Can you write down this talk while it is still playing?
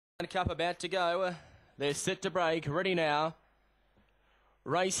Cup about to go. They're set to break. Ready now.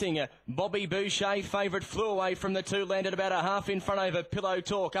 Racing, Bobby Boucher, favourite, flew away from the two, landed about a half in front over Pillow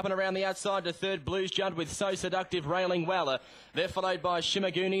Talk, up and around the outside to third, Blues Judd with So Seductive railing well. They're followed by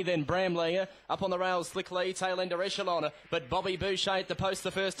Shimaguni, then Bramley, up on the rails, Slick Lee, tail end to Echelon, but Bobby Boucher at the post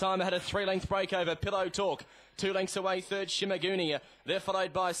the first time had a 3-length break over Pillow Talk. 2 lengths away, third, Shimaguni. They're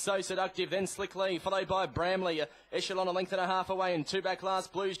followed by So Seductive, then Slick Lee, followed by Bramley. Echelon a length and a half away, and 2 back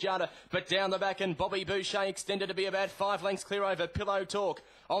last, Blues Judd. But down the back, and Bobby Boucher extended to be about 5 lengths clear over Pillow Talk.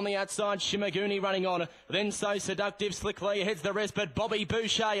 On the outside, Shimaguni running on. Then So Seductive, Slick Lee heads the rest, but Bobby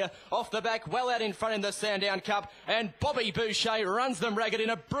Boucher off the back, well out in front in the Sandown Cup. And Bobby Boucher runs them ragged in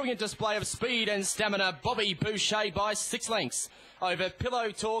a brilliant display of speed and stamina. Bobby Boucher by 6 lengths. Over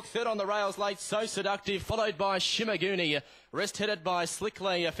Pillow Talk, third on the rails late, So Seductive, followed by Shimaguni. Rest headed by Slick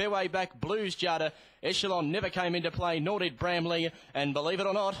Lee, a fairway back, Blues Judd. Echelon never came into play, nor did Bramley. And believe it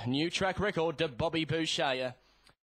or not, new track record to Bobby Boucher.